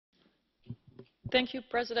Thank you,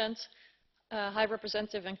 President, High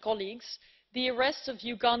Representative and colleagues. The arrests of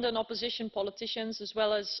Ugandan opposition politicians, as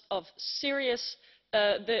well as of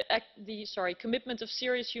commitment of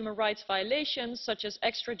serious human rights violations, such as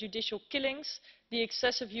extrajudicial killings, the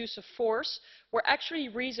excessive use of force, were actually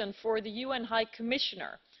reason for the UN High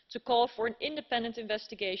Commissioner to call for an independent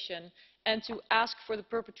investigation and to ask for the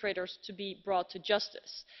perpetrators to be brought to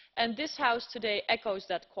justice. And this House today echoes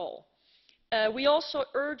that call. We also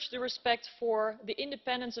urge the respect for the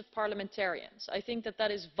independence of parliamentarians. I think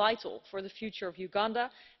that is vital for the future of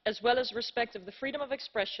Uganda, as well as respect of the freedom of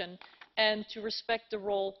expression and to respect the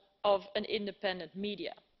role of an independent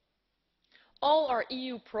media. All our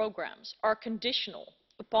EU programmes are conditional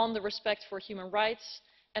upon the respect for human rights,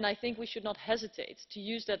 and I think we should not hesitate to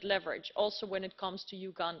use that leverage also when it comes to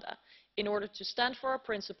Uganda, in order to stand for our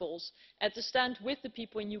principles and to stand with the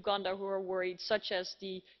people in Uganda who are worried, such as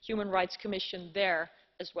the Human Rights Commission there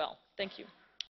as well. Thank you.